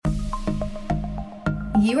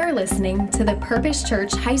You are listening to the Purpose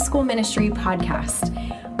Church High School Ministry podcast.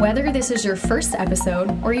 Whether this is your first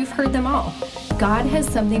episode or you've heard them all, God has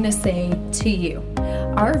something to say to you.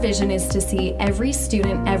 Our vision is to see every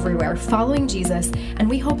student everywhere following Jesus, and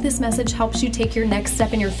we hope this message helps you take your next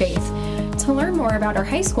step in your faith. To learn more about our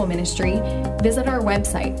high school ministry, visit our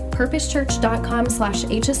website,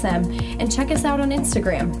 purposechurch.com/HSM, and check us out on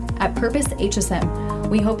Instagram at PurposeHSM.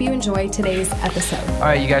 We hope you enjoy today's episode. All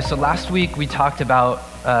right, you guys, so last week we talked about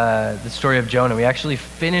the story of Jonah. We actually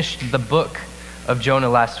finished the book of Jonah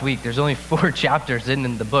last week. There's only 4 chapters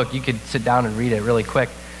in the book. You could sit down and read it really quick.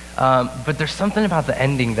 But there's something about the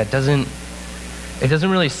ending that doesn't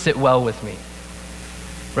really sit well with me,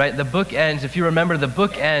 right? The book ends, if you remember, the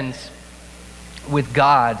book ends with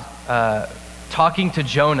God talking to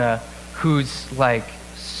Jonah, who's like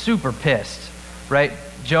super pissed, right?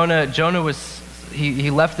 Jonah was,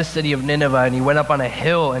 he left the city of Nineveh and he went up on a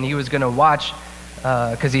hill and he was gonna watch,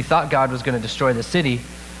 because he thought God was gonna destroy the city,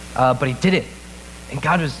 but he didn't. And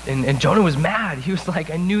and Jonah was mad. He was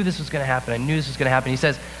like, I knew this was gonna happen. I knew this was gonna happen. He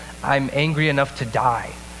says, I'm angry enough to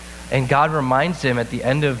die. And God reminds him at the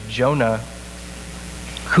end of Jonah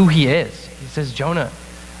who he is. He says, Jonah,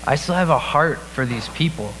 I still have a heart for these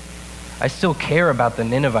people. I still care about the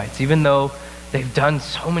Ninevites, even though they've done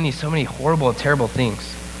so many horrible, terrible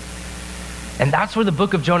things. And that's where the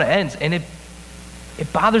book of Jonah ends. And it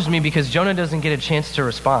bothers me because Jonah doesn't get a chance to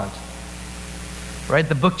respond, right?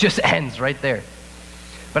 The book just ends right there.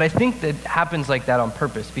 But I think that happens like that on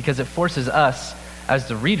purpose because it forces us as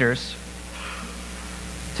the readers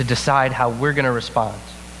to decide how we're going to respond.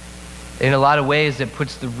 In a lot of ways, it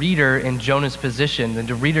puts the reader in Jonah's position, and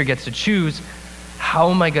the reader gets to choose, how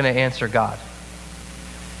am I going to answer God?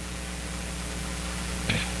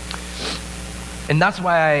 And that's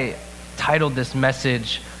why I titled this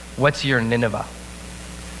message, What's Your Nineveh?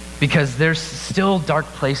 Because there's still dark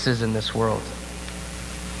places in this world.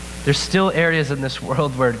 There's still areas in this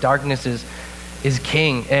world where darkness is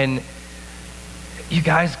king. And you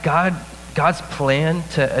guys, God's plan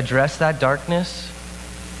to address that darkness,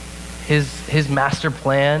 his master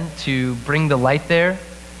plan to bring the light there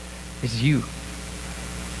is you,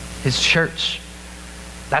 his church.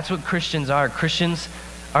 That's what Christians are. Christians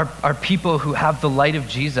are people who have the light of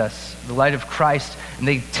Jesus, the light of Christ, and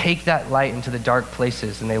they take that light into the dark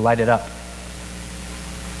places and they light it up.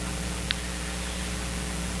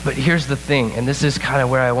 But here's the thing, and this is kind of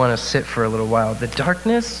where I want to sit for a little while. The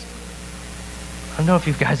darkness, I don't know if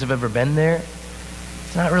you guys have ever been there.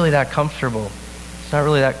 It's not really that comfortable. It's not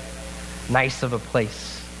really that nice of a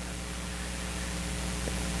place.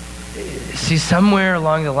 See, somewhere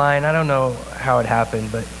along the line, I don't know how it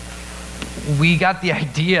happened, but we got the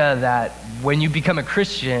idea that when you become a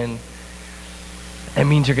Christian, that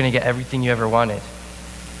means you're going to get everything you ever wanted.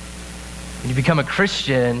 When you become a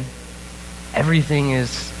Christian, everything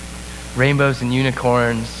is rainbows and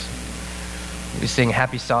unicorns. We sing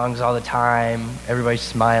happy songs all the time. Everybody's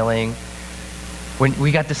smiling. When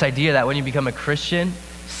we got this idea that when you become a Christian,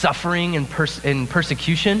 suffering and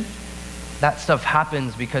persecution, that stuff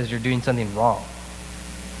happens because you're doing something wrong,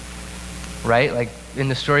 right? Like in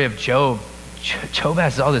the story of Job, Job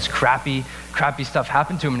has all this crappy stuff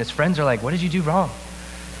happen to him, and his friends are like, what did you do wrong?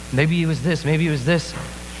 Maybe it was this, maybe it was this.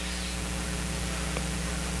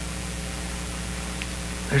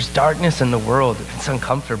 There's darkness in the world. It's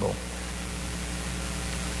uncomfortable.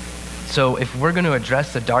 So if we're going to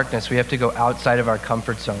address the darkness, we have to go outside of our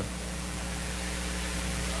comfort zone.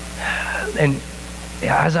 And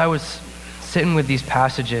as I was sitting with these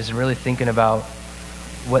passages and really thinking about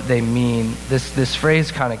what they mean, this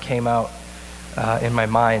phrase kind of came out in my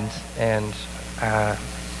mind, and I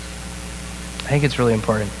think it's really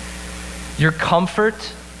important. Your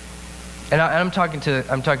comfort, and I'm talking to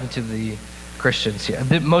the Christians here.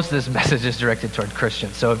 Most of this message is directed toward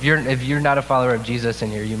Christians. So if you're not a follower of Jesus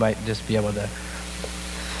in here, you might just be able to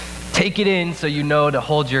take it in so you know to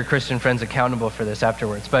hold your Christian friends accountable for this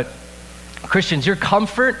afterwards. But Christians, your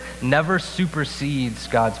comfort never supersedes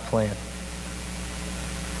God's plan.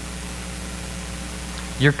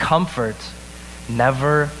 Your comfort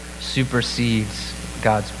never supersedes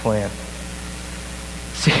God's plan.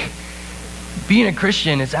 See, being a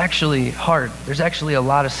Christian is actually hard. There's actually a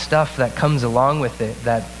lot of stuff that comes along with it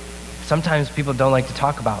that sometimes people don't like to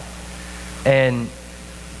talk about. And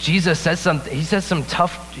Jesus says something, he's got some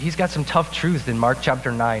tough truth in Mark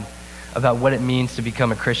chapter 9 about what it means to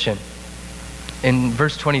become a Christian. In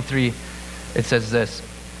verse 23, it says this: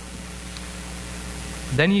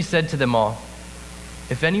 Then he said to them all,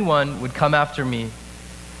 if anyone would come after me,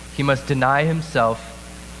 he must deny himself,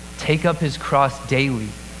 take up his cross daily,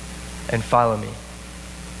 and follow me.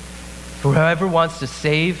 For whoever wants to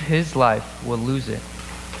save his life will lose it.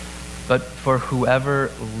 But for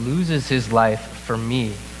whoever loses his life for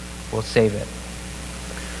me will save it.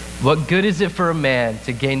 What good is it for a man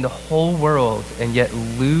to gain the whole world and yet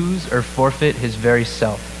lose or forfeit his very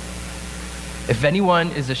self? If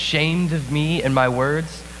anyone is ashamed of me and my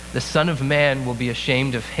words, the Son of Man will be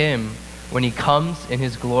ashamed of him when he comes in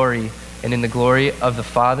his glory and in the glory of the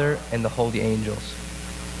Father and the holy angels.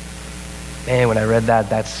 Man, when I read that,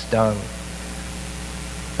 that stung.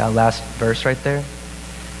 That last verse right there.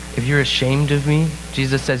 If you're ashamed of me,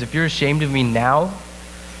 Jesus says, if you're ashamed of me now,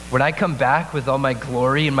 when I come back with all my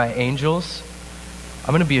glory and my angels, I'm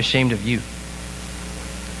going to be ashamed of you.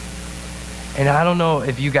 And I don't know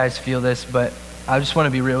if you guys feel this, but I just want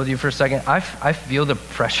to be real with you for a second. I feel the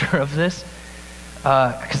pressure of this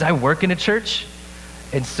because I work in a church.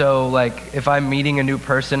 And so, like, if I'm meeting a new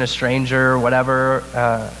person, a stranger, or whatever,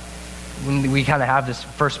 we kind of have this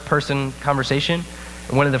first-person conversation.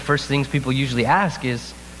 And one of the first things people usually ask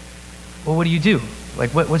is, well, what do you do? Like,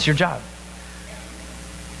 what's your job?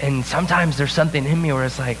 And sometimes there's something in me where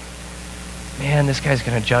it's like, man, this guy's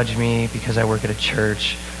going to judge me because I work at a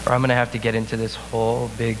church, or I'm going to have to get into this whole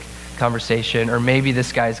big conversation, or maybe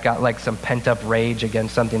this guy's got like some pent-up rage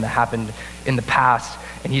against something that happened in the past,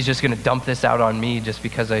 and he's just going to dump this out on me just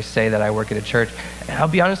because I say that I work at a church. And I'll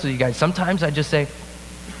be honest with you guys, sometimes I just say,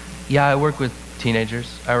 yeah, I work with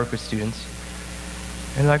teenagers, I work with students.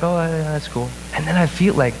 And they're like, oh, yeah, that's cool. And then I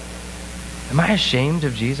feel like, am I ashamed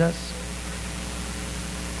of Jesus?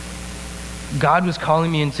 God was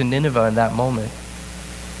calling me into Nineveh in that moment,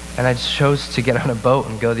 and I chose to get on a boat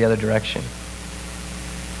and go the other direction.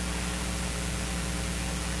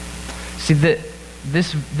 See,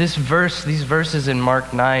 these verses in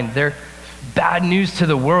Mark 9, they're bad news to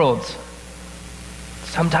the world.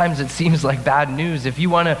 Sometimes it seems like bad news. If you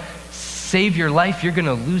want to save your life, you're going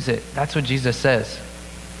to lose it. That's what Jesus says.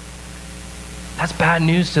 That's bad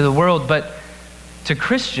news to the world, but to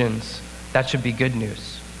Christians, that should be good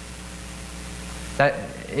news. That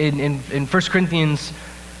in 1 Corinthians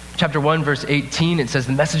chapter 1, verse 18, it says,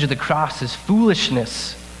 the message of the cross is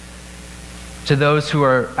foolishness to those who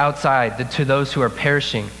are outside, to those who are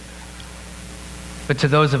perishing. But to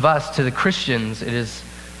those of us, to the Christians, it is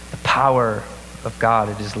the power of God.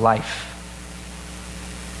 It is life.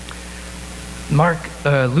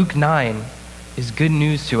 Luke 9 is good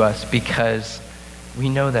news to us because we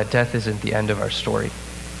know that death isn't the end of our story.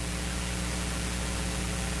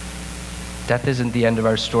 Death isn't the end of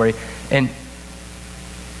our story. And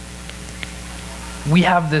we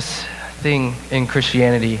have this thing in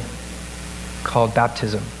Christianity called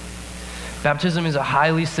baptism. Baptism is a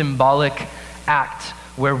highly symbolic act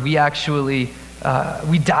where we actually,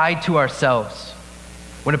 we die to ourselves.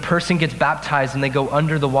 When a person gets baptized and they go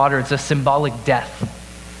under the water, it's a symbolic death.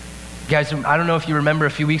 Guys, I don't know if you remember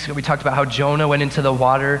a few weeks ago, we talked about how Jonah went into the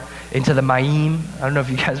water, into the Ma'im. I don't know if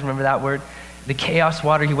you guys remember that word. The chaos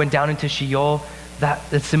water, he went down into Sheol. That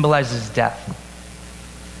symbolizes death.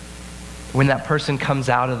 When that person comes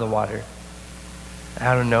out of the water,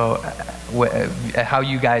 I don't know how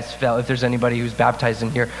you guys felt, if there's anybody who's baptized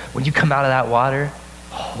in here. When you come out of that water,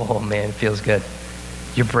 oh man, it feels good.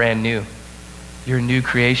 You're brand new. You're a new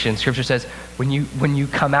creation. Scripture says when you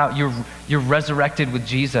come out, you're resurrected with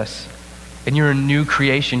Jesus, and you're a new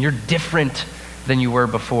creation. You're different than you were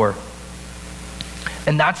before.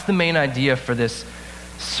 And that's the main idea for this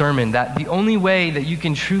sermon, that the only way that you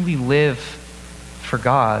can truly live for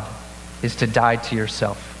God is to die to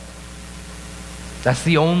yourself. That's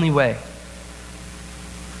the only way.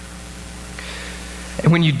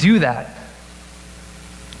 And when you do that,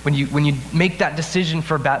 when you make that decision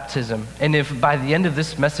for baptism, and if by the end of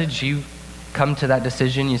this message you come to that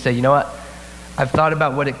decision, you say, you know what, I've thought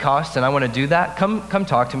about what it costs and I want to do that, come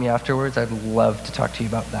talk to me afterwards. I'd love to talk to you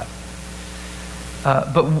about that.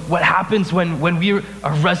 But what happens when we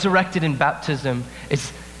are resurrected in baptism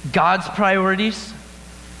is God's priorities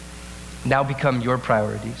now become your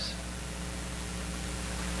priorities.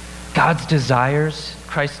 God's desires,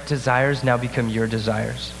 Christ's desires now become your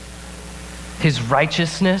desires. His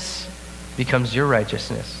righteousness becomes your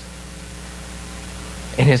righteousness.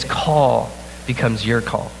 And his call becomes your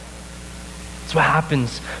call. That's what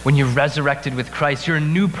happens when you're resurrected with Christ. You're a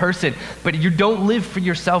new person, but you don't live for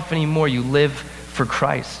yourself anymore. You live for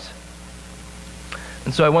Christ.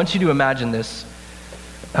 And so I want you to imagine this.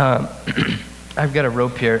 I've got a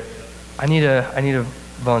rope here. I need a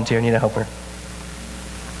volunteer. I need a helper.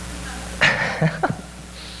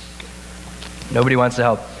 Nobody wants to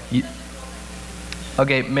help.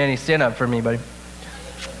 Okay, Manny, stand up for me, buddy.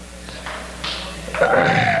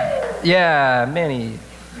 Yeah, Manny.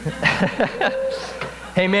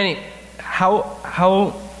 Hey, Manny,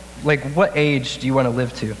 what age do you want to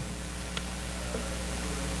live to?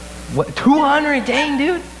 What, 200? Dang,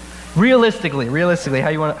 dude. Realistically,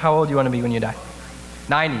 how old do you want to be when you die?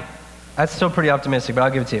 90. That's still pretty optimistic, but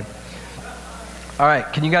I'll give it to you. All right,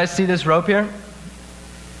 can you guys see this rope here?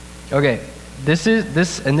 Okay, this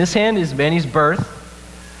in this hand is Manny's birth,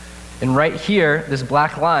 and right here, this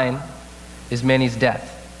black line is Manny's death.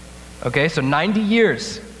 Okay, so 90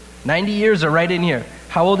 years. 90 years are right in here.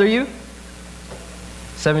 How old are you?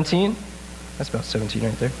 17? That's about 17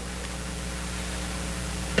 right there.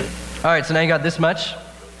 All right, so now you got this much.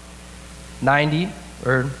 90,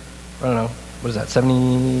 or I don't know, what is that,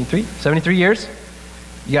 73? 73 years?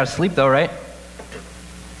 You gotta sleep though, right?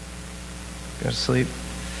 Gotta sleep.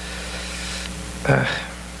 You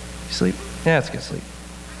sleep? Yeah, it's good sleep.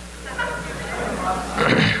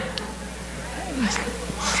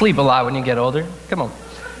 Sleep a lot when you get older. Come on.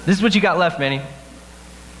 This is what you got left, Manny.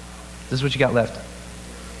 This is what you got left.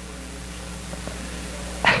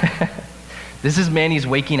 This is Manny's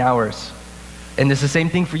waking hours. And it's the same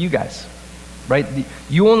thing for you guys, right?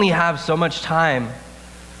 You only have so much time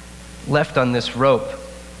left on this rope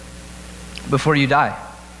before you die.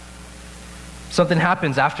 Something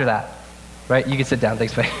happens after that, right? You can sit down,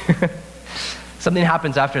 thanks, Faye. Something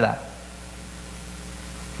happens after that,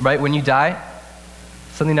 right? When you die,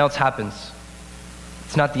 something else happens.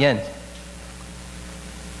 It's not the end.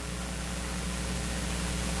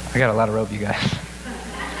 I got a lot of rope, you guys.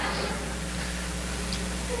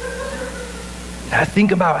 Now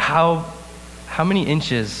think about how many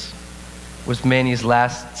inches was Manny's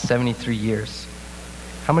last 73 years?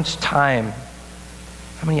 How much time?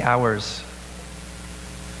 How many hours?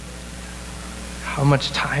 How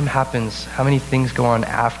much time happens? How many things go on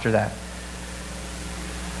after that?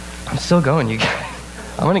 I'm still going, you guys.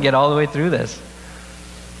 I'm going to get all the way through this.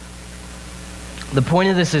 The point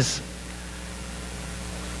of this is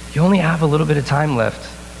you only have a little bit of time left.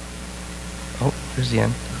 Oh, here's the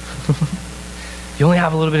end. You only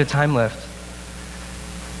have a little bit of time left.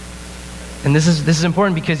 And this is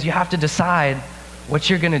important because you have to decide what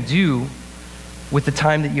you're going to do with the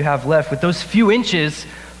time that you have left. With those few inches,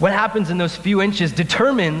 what happens in those few inches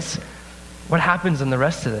determines what happens in the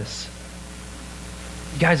rest of this.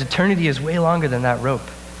 You guys, eternity is way longer than that rope.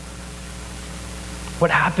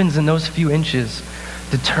 What happens in those few inches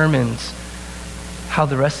determines how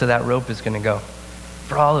the rest of that rope is going to go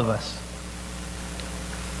for all of us.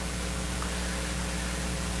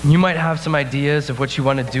 You might have some ideas of what you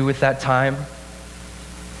want to do with that time,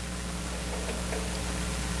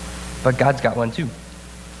 but God's got one too.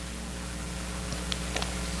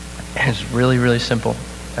 And it's really, really simple,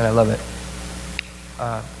 and I love it.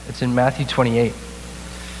 It's in Matthew 28.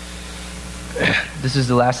 This is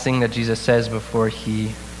the last thing that Jesus says before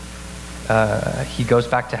he goes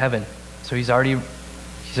back to heaven. So he's already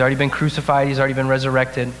been crucified, he's already been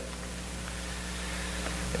resurrected.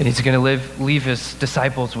 And he's going to leave his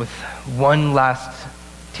disciples with one last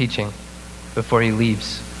teaching before he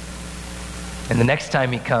leaves. And the next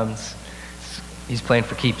time he comes, he's playing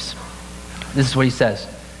for keeps. This is what he says.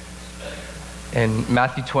 In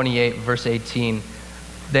Matthew 28, verse 18,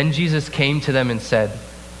 "Then Jesus came to them and said,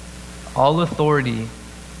 'All authority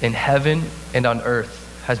in heaven and on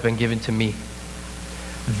earth has been given to me.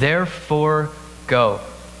 Therefore go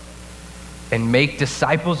and make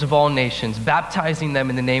disciples of all nations, baptizing them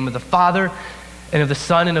in the name of the Father and of the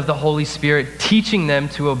Son and of the Holy Spirit, teaching them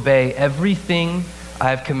to obey everything I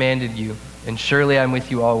have commanded you. And surely I'm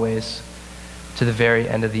with you always to the very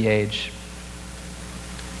end of the age.'"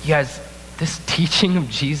 You guys, this teaching of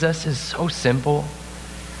Jesus is so simple.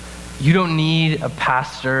 You don't need a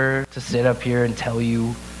pastor to sit up here and tell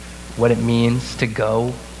you what it means to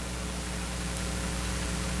go.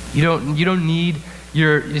 You don't need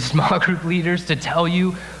your small group leaders to tell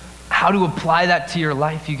you how to apply that to your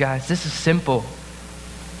life, you guys. This is simple.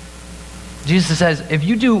 Jesus says, if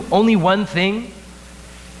you do only one thing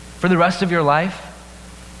for the rest of your life,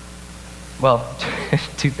 well,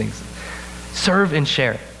 two things. Serve and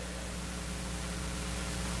share.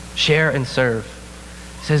 Share and serve.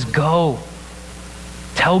 He says, go.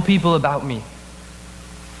 Tell people about me.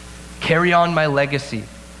 Carry on my legacy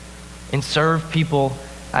and serve people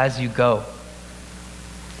as you go.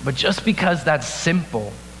 But just because that's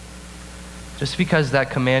simple, just because that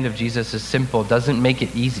command of Jesus is simple, doesn't make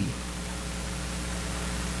it easy.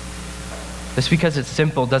 Just because it's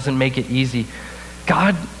simple doesn't make it easy.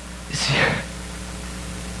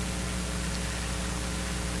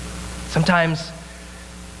 Sometimes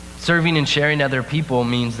serving and sharing other people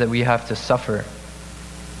means that we have to suffer.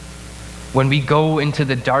 When we go into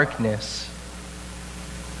the darkness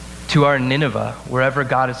to our Nineveh, wherever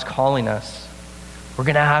God is calling us, we're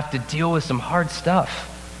going to have to deal with some hard stuff.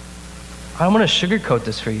 I don't want to sugarcoat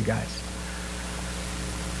this for you guys.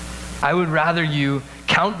 I would rather you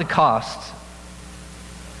count the cost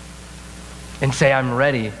and say, I'm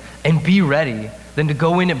ready, and be ready, than to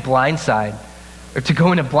go in at blindside, or to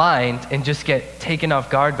go in a blind and just get taken off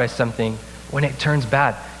guard by something when it turns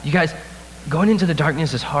bad. You guys, going into the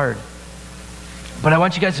darkness is hard. But I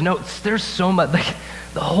want you guys to know, there's so much, like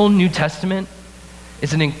the whole New Testament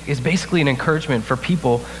is basically an encouragement for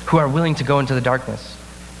people who are willing to go into the darkness.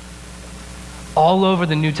 All over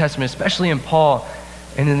the New Testament, especially in Paul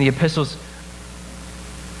and in the epistles,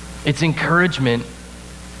 it's encouragement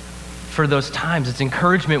for those times. It's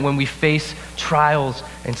encouragement when we face trials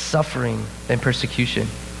and suffering and persecution.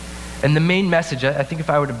 And the main message, I think if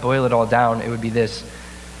I were to boil it all down, it would be this: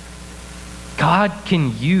 God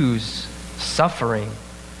can use suffering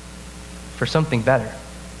for something better.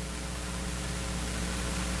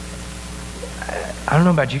 I don't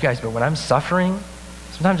know about you guys, but when I'm suffering,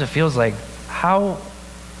 sometimes it feels like, how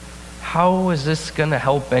is this going to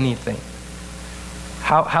help anything?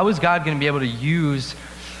 How is God going to be able to use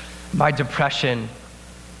my depression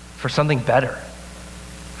for something better?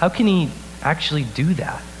 How can he actually do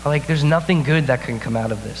that? Like, there's nothing good that can come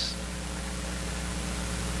out of this.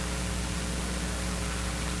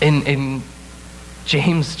 In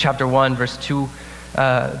James chapter 1, verse 2,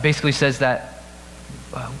 basically says that,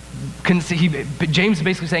 James is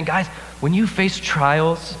basically saying, guys, when you face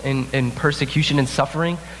trials and persecution and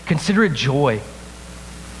suffering, consider it joy.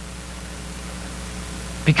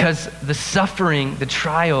 Because the suffering, the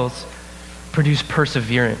trials, produce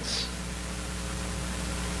perseverance.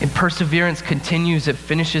 And perseverance continues, it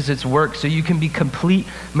finishes its work, so you can be complete,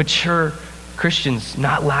 mature Christians,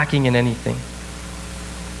 not lacking in anything.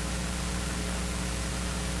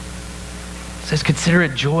 It says consider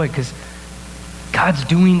it joy, because God's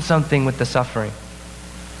doing something with the suffering.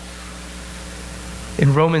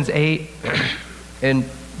 In Romans 8, and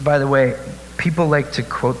by the way, people like to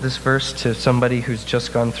quote this verse to somebody who's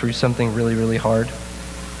just gone through something really, really hard.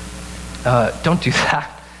 Don't do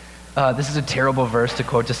that. This is a terrible verse to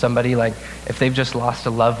quote to somebody, like if they've just lost a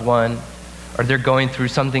loved one or they're going through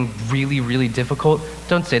something really, really difficult.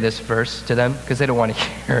 Don't say this verse to them because they don't want to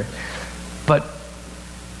hear it. But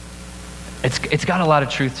it's got a lot of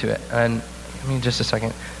truth to it. And I mean, just a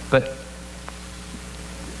second. But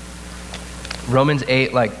Romans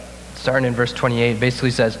 8, like starting in verse 28,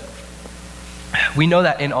 basically says, we know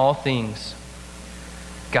that in all things,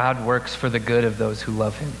 God works for the good of those who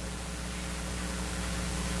love him.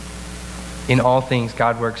 In all things,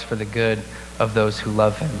 God works for the good of those who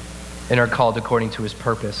love him and are called according to his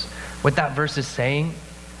purpose. What that verse is saying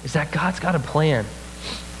is that God's got a plan.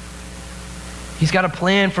 He's got a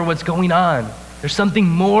plan for what's going on. There's something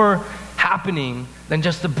more happening than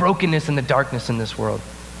just the brokenness and the darkness in this world.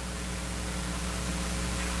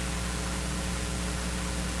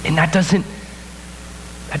 And that doesn't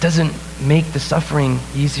make the suffering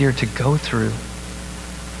easier to go through.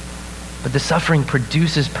 But the suffering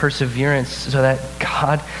produces perseverance so that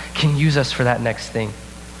God can use us for that next thing,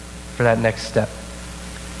 for that next step.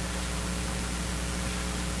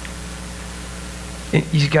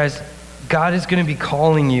 You guys, God is going to be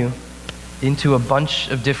calling you into a bunch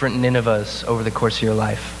of different Ninevehs over the course of your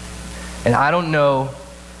life. And I don't know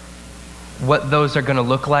what those are going to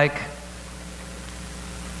look like.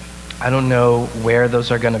 I don't know where those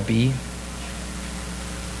are going to be.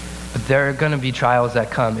 But there are going to be trials that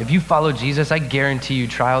come. If you follow Jesus, I guarantee you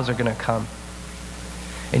trials are going to come.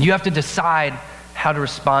 And you have to decide how to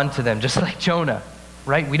respond to them, just like Jonah,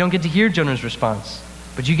 right? We don't get to hear Jonah's response,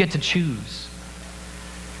 but you get to choose.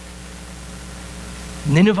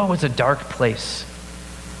 Nineveh was a dark place.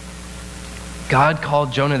 God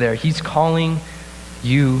called Jonah there. He's calling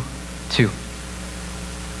you too.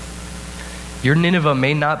 Your Nineveh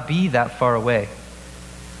may not be that far away.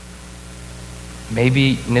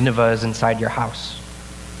 Maybe Nineveh is inside your house.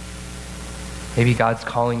 Maybe God's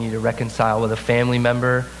calling you to reconcile with a family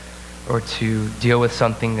member or to deal with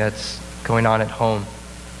something that's going on at home.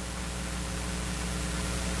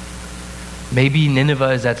 Maybe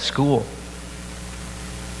Nineveh is at school,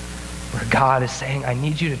 where God is saying, I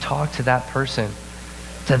need you to talk to that person.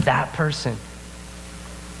 I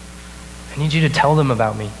need you to tell them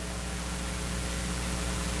about me.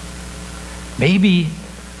 Maybe,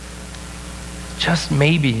 just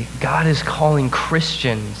maybe, God is calling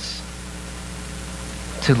Christians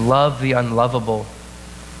to love the unlovable,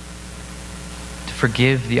 to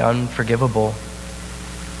forgive the unforgivable,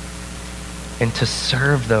 and to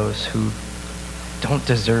serve those who don't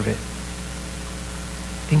deserve it.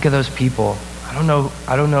 Think of those people.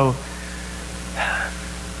 I don't know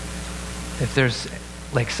if there's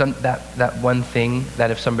like that one thing that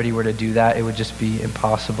if somebody were to do that, it would just be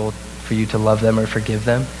impossible for you to love them or forgive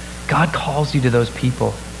them. God calls you to those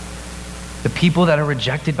people. The people that are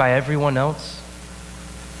rejected by everyone else.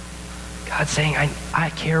 God's saying, I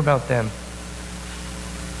care about them.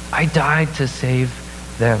 I died to save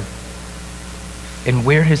them. And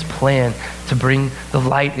we're his plan to bring the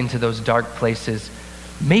light into those dark places.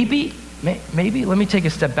 Maybe, let me take a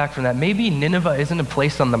step back from that. Maybe Nineveh isn't a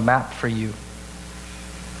place on the map for you.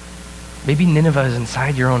 Maybe Nineveh is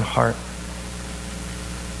inside your own heart.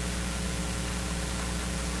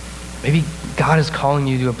 Maybe God is calling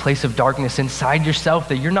you to a place of darkness inside yourself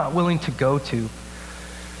that you're not willing to go to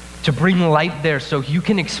bring light there so you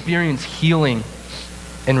can experience healing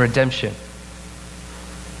and redemption.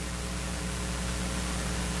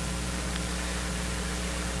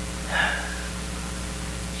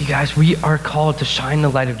 You guys, we are called to shine the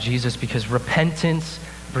light of Jesus because repentance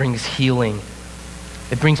brings healing.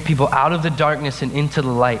 It brings people out of the darkness and into the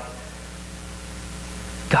light.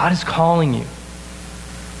 God is calling you.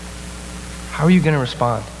 How are you going to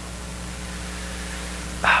respond?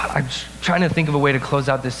 I'm trying to think of a way to close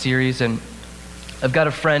out this series, and I've got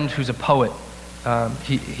a friend who's a poet.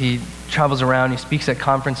 He travels around, he speaks at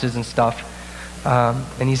conferences and stuff,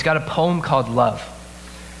 and he's got a poem called Love.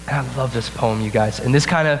 And I love this poem, you guys. And this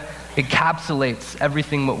kind of encapsulates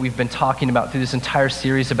everything what we've been talking about through this entire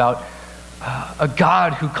series about a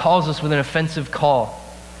God who calls us with an offensive call,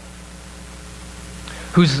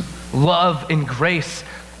 whose love and grace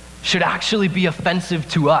should actually be offensive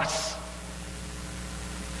to us.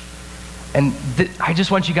 And I just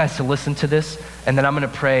want you guys to listen to this, and then I'm going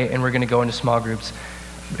to pray, and we're going to go into small groups.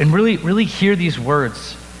 And really, really hear these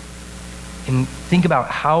words, and think about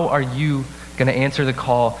how are you going to answer the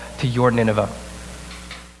call to your Nineveh.